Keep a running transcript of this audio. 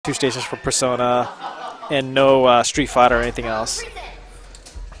2 stations for Persona, and no Street Fighter or anything else.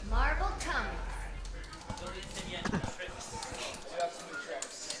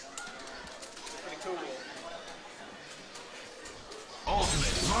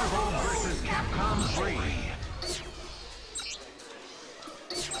 Ultimate Marvel vs. Capcom 3.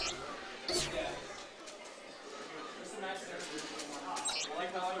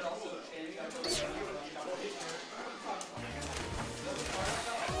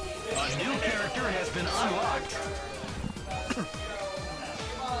 A new character has been unlocked.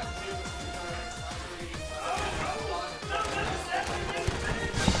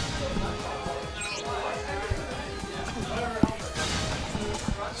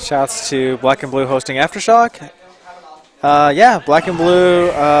 Shouts to Black and Blue hosting Aftershock. Yeah, Black and Blue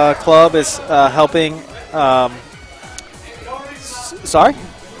Club is helping. Sorry?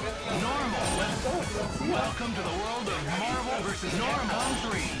 Welcome to the world of Marvel vs. Capcom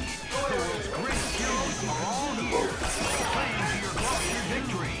 3. The world's greatest heroes are all here. Playing to your glory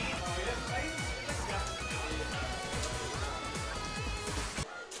victory.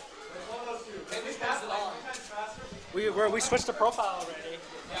 We switched the profile already.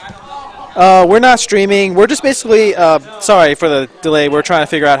 We're not streaming. We're just basically, sorry for the delay. We're trying to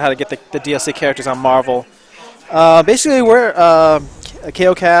figure out how to get the DLC characters on Marvel. Basically, we're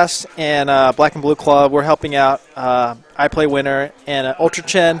KOcast and Black and Blue Club. We're helping out I Play Winner and Ultra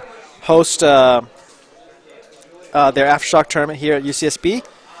Chen host their Aftershock tournament here at UCSB.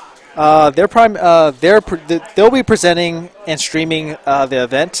 They'll be presenting and streaming the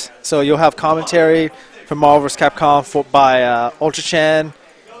event, so you'll have commentary from Marvel vs. Capcom by Ultra Chen,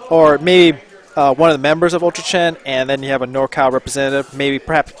 or maybe one of the members of Ultra Chen, and then you have a NorCal representative, maybe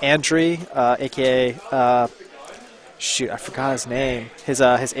perhaps Andrew, aka shoot, I forgot his name, his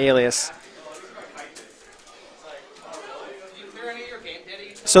alias.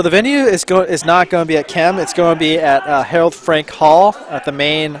 So the venue is not going to be at Chem. It's going to be at Harold Frank Hall at the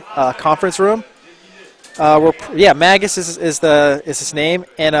main conference room. Magus is his name,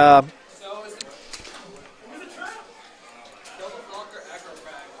 and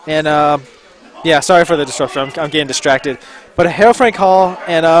yeah, sorry for the disruption. I'm getting distracted. But at Harold Frank Hall,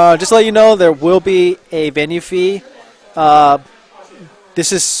 and just to let you know, there will be a venue fee.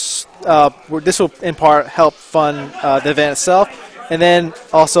 This will in part help fund the event itself, and then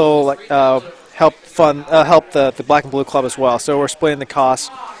also help the Black and Blue Club as well. So we're splitting the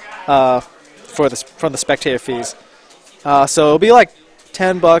cost from the spectator fees. So it'll be like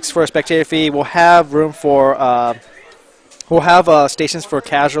 $10 for a spectator fee. We'll have room for stations for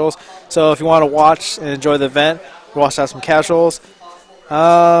casuals. So if you want to watch and enjoy the event, we'll also have some casuals.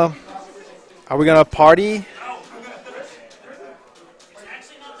 Are we gonna party?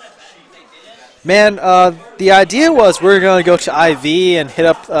 Man, the idea was we were going to go to IV and hit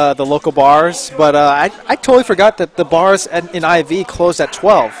up the local bars, but I totally forgot that the bars in IV closed at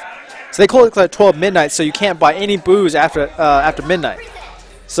 12. So they close at 12 midnight, so you can't buy any booze after midnight.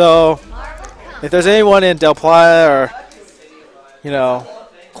 So if there's anyone in Del Plata or,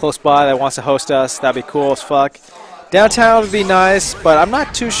 close by that wants to host us, that'd be cool as fuck. Downtown would be nice, but I'm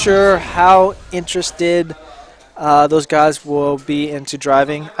not too sure how interested those guys will be into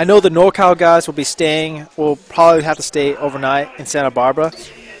driving. I know the NorCal guys will be staying. We'll probably have to stay overnight in Santa Barbara.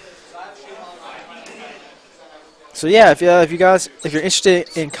 So yeah, if you're interested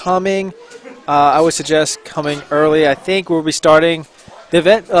in coming, I would suggest coming early. I think we'll be starting the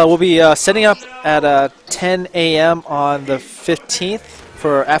event. We'll be setting up at 10 a.m. on the 15th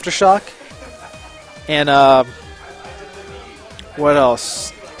for Aftershock. And what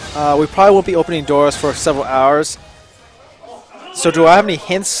else? We probably won't be opening doors for several hours. So do I have any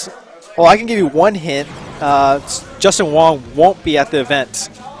hints? Well, I can give you one hint. Justin Wong won't be at the event.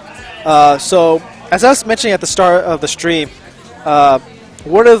 So as I was mentioning at the start of the stream,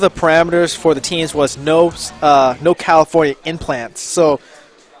 one of the parameters for the teams was no California implants. So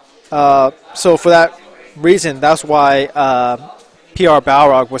for that reason, that's why PR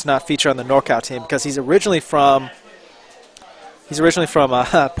Balrog was not featured on the NorCal team, because he's originally from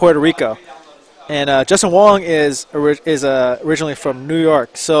Puerto Rico, and Justin Wong is originally from New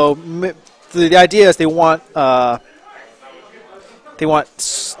York. So the idea is they want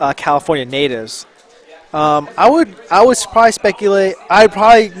California natives. I would probably speculate. I'd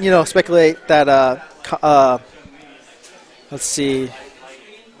probably speculate that let's see.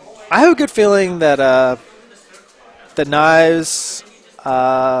 I have a good feeling that the Knives.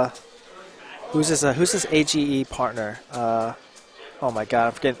 Who's his AGE partner? Oh my God,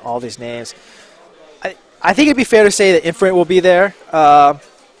 I'm forgetting all these names. I think it'd be fair to say that Infinite will be there,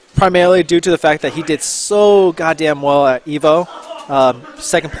 primarily due to the fact that he did so goddamn well at EVO.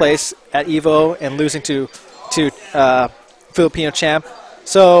 second place at Evo and losing to Filipino champ.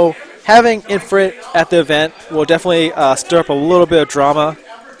 So having Infrit at the event will definitely stir up a little bit of drama.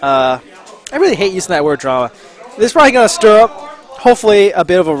 I really hate using that word drama. This is probably going to stir up, hopefully, a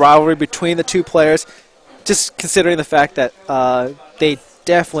bit of a rivalry between the two players, just considering the fact that they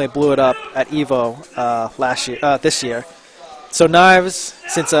definitely blew it up at Evo this year. So Knives,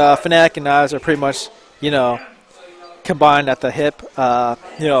 since Fnatic and Knives are pretty much, combined at the hip,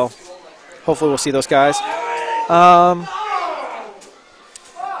 hopefully we'll see those guys.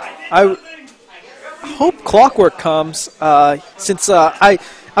 I hope Clockwork comes, since I'm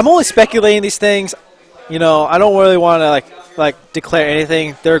only speculating these things. I don't really want to like declare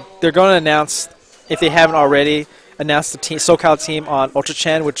anything. They're going to announce, if they haven't already, announced the SoCal team on Ultra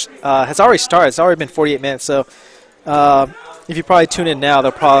Chen, which has already started. It's already been 48 minutes. So if you probably tune in now,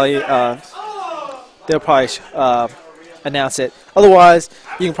 they'll probably announce it. Otherwise,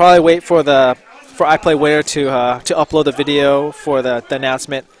 you can probably wait for iPlayWinner to upload the video for the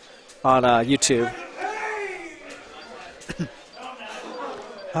announcement on YouTube.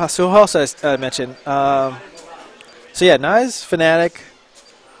 So who else I mentioned? So yeah, Nice, Fnatic,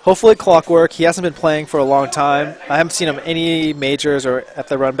 hopefully Clockwork. He hasn't been playing for a long time. I haven't seen him any majors or at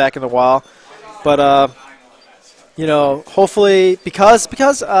the run back in a while. But hopefully because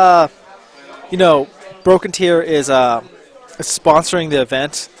Broken Tier is sponsoring the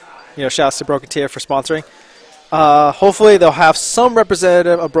event. Shouts to Broken Tier for sponsoring. Hopefully they'll have some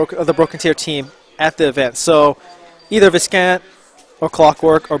representative of the Broken Tier team at the event. So either Viscant or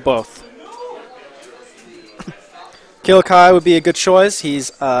Clockwork or both. Killer Kai would be a good choice. He's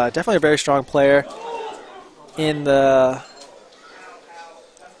definitely a very strong player in the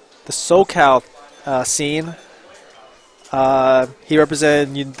SoCal scene. He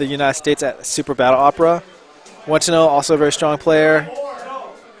represented the United States at Super Battle Opera. Wentano, also a very strong player.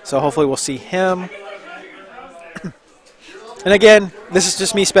 So hopefully we'll see him. And again, this is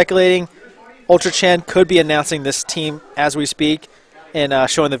just me speculating. Ultra Chen could be announcing this team as we speak and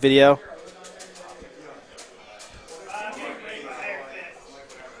showing the video.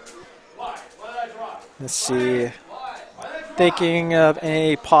 Let's see. Thinking of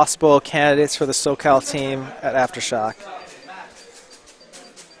any possible candidates for the SoCal team at Aftershock.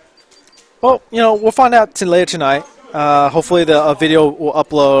 Well, we'll find out later tonight. Hopefully the video will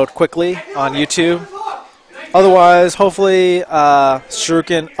upload quickly on YouTube. Otherwise, hopefully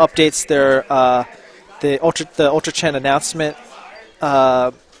Shuriken updates the Ultra Chen announcement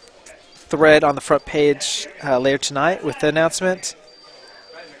thread on the front page later tonight with the announcement.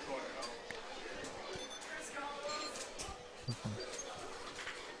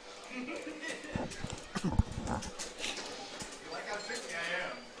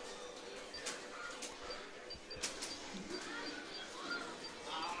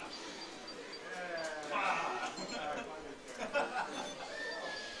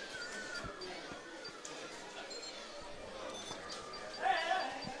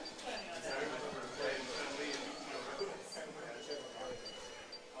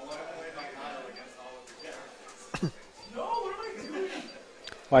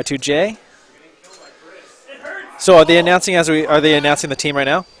 Y2J. So are they announcing the team right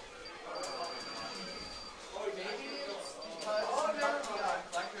now?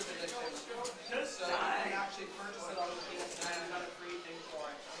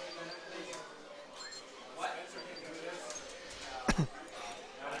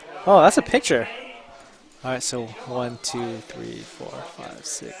 Oh, that's a picture. All right, so 1, 2, 3, 4, 5,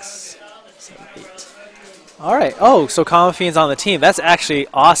 6, 7, 8. All right. Oh, so Combo Fiend's on the team. That's actually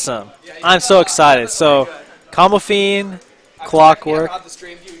awesome. I'm so excited. So, Combo Fiend, Clockwork. On the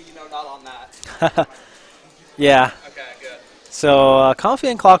stream view, not on that. Yeah. Okay, good. So, Combo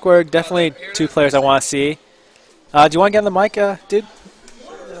Fiend and Clockwork, definitely two players I want to see. Do you want to get on the mic, dude?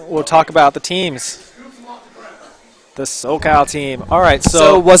 We'll talk about the teams. The SoCal team. All right.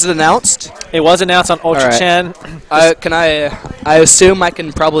 So was it announced? It was announced on Ultra Chen. I assume I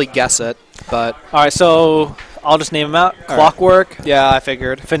can probably guess it. But all right, so I'll just name them out. Clockwork. Right. Yeah, I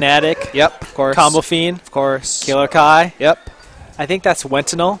figured. Fnatic. Yep, of course. Combo Fiend. Of course. Killer Kai. Yep. I think that's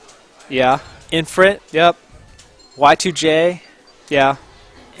Wentinel. Yeah. Infrit. Yep. Y2J. Yeah.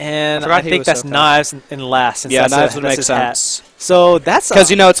 And I think that's Knives in last. Yeah, Knives would make sense. Hat. So that's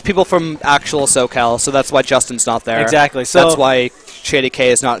because it's people from actual SoCal, so that's why Justin's not there. Exactly. So that's why Shady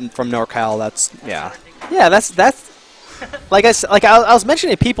K is not from NorCal. That's Yeah, that's. Like I was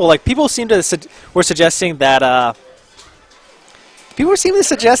mentioning to people, people seem to were suggesting that people seem to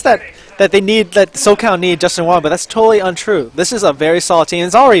suggest that SoCal need Justin Wong, but that's totally untrue. This is a very solid team.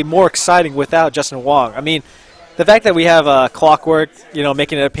 It's already more exciting without Justin Wong. I mean, the fact that we have Clockwork,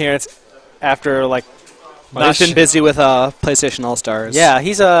 making an appearance after like. Well, he's been busy with PlayStation All Stars. Yeah,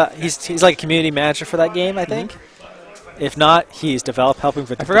 he's like a community manager for that game, I think. If not, he's helping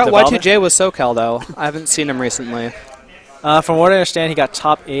with. I forgot Y2J was SoCal though. I haven't seen him recently. From what I understand, he got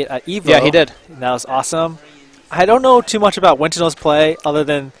top 8 at Evo. Yeah, he did. That was awesome. I don't know too much about Wentino's play, other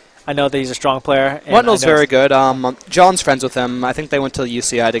than I know that he's a strong player. Wentino's very good. John's friends with him. I think they went to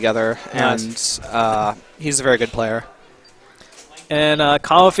UCI together, and he's a very good player. And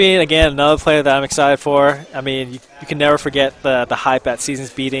Comofine, again, another player that I'm excited for. I mean, you can never forget the hype at Seasons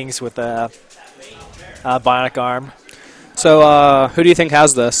Beatings with the Bionic Arm. So who do you think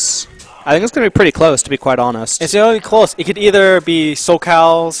has this? I think it's going to be pretty close, to be quite honest. It's going to be close. It could either be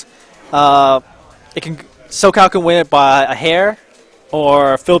SoCal's. SoCal can win it by a hair,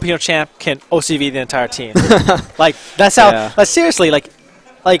 or Filipino champ can OCV the entire team. Like that's how. Yeah. Like, seriously, like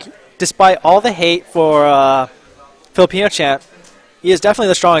despite all the hate for Filipino champ, he is definitely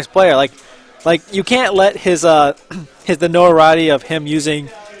the strongest player. Like you can't let his the notoriety of him using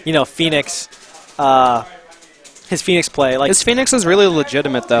Phoenix. His Phoenix play. Like his Phoenix is really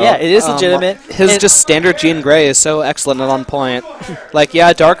legitimate, though. Yeah, it is legitimate. His just standard Jean Grey is so excellent and on point. Like,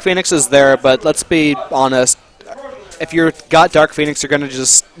 yeah, Dark Phoenix is there, but let's be honest. If you've got Dark Phoenix, you're going to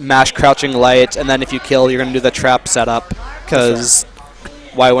just mash Crouching Light, and then if you kill, you're going to do the trap setup. Because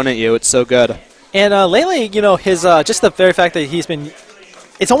why wouldn't you? It's so good. And lately, his just the very fact that he's been...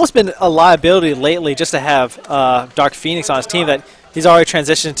 It's almost been a liability lately just to have Dark Phoenix on his team that he's already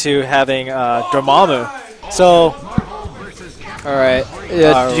transitioned to having Dormammu. So, all right.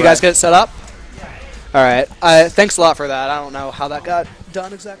 Did you guys get it set up? All right. Thanks a lot for that. I don't know how that got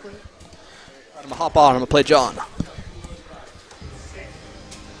done exactly. I'm gonna hop on. I'm gonna play John.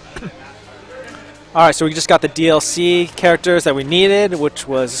 All right. So we just got the DLC characters that we needed, which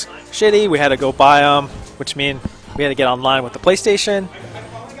was shitty. We had to go buy them, which means we had to get online with the PlayStation.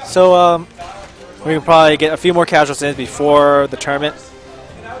 So we can probably get a few more casuals in before the tournament.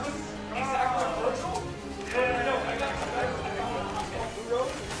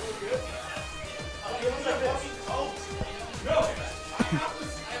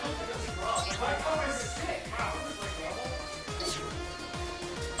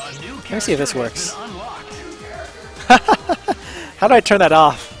 Let me see if this works. How do I turn that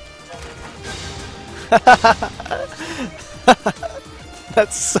off?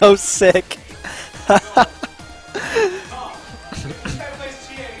 That's so sick.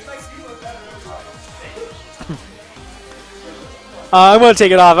 I'm gonna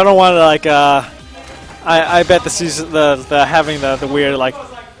take it off. I don't want to like. I bet the having the weird like.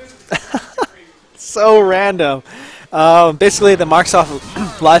 So random. Basically, the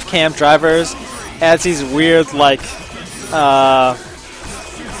Microsoft Live Cam drivers adds these weird like.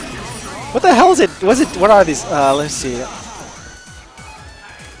 What the hell is it? What are these? Let's see.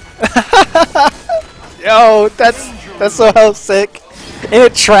 Yo, that's so sick. And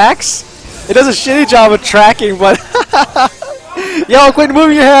it tracks. It does a shitty job of tracking, but yo, quit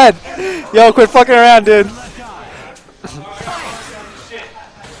moving your head. Yo, quit fucking around, dude.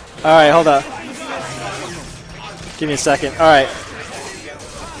 All right, hold up. Give me a second. All right.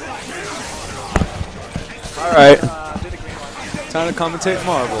 All right. Time to commentate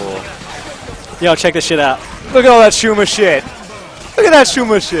Marvel. Yo, check this shit out. Look at all that Shuma shit. Look at that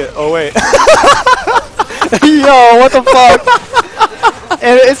Shuma shit. Oh, wait. Yo, what the fuck?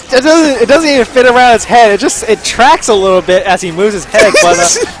 And it doesn't even fit around his head. It tracks a little bit as he moves his head. But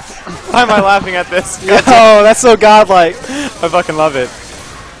why am I laughing at this? Yo, that's so godlike. I fucking love it.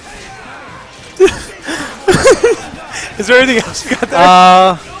 Is there anything else you got there?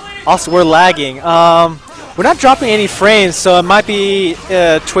 Also, we're lagging. We're not dropping any frames, so it might be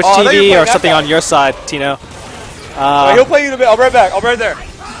Twitch TV or something on your side, Tino. He'll play you in a bit. I'll be right back. I'll be right there.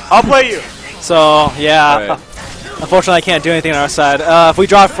 I'll play you. So, yeah. Right. Unfortunately, I can't do anything on our side. If we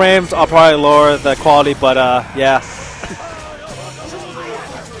drop frames, I'll probably lower the quality, but yeah.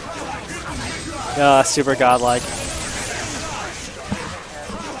 Super godlike.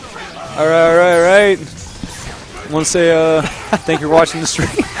 All right. I want to say thank you for watching the stream.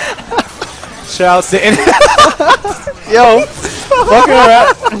 Shout out to Yo, fucking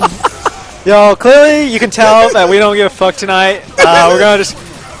around. Yo, clearly you can tell that we don't give a fuck tonight.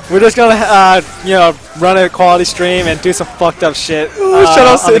 We're just gonna run a quality stream and do some fucked up shit. Shout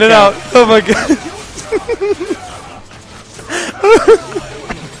out to In and Out. Oh my god.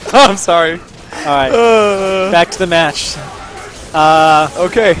 Oh, I'm sorry. All right, back to the match.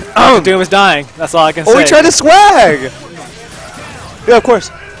 Okay. Doom is dying. That's all I can say. Oh, we tried to swag. Yeah, of course.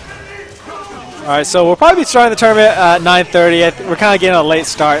 All right, so we'll probably be starting the tournament at 9:30. We're kind of getting a late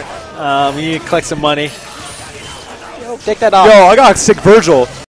start. We need to collect some money. Take that off. Yo, I got sick Virgil.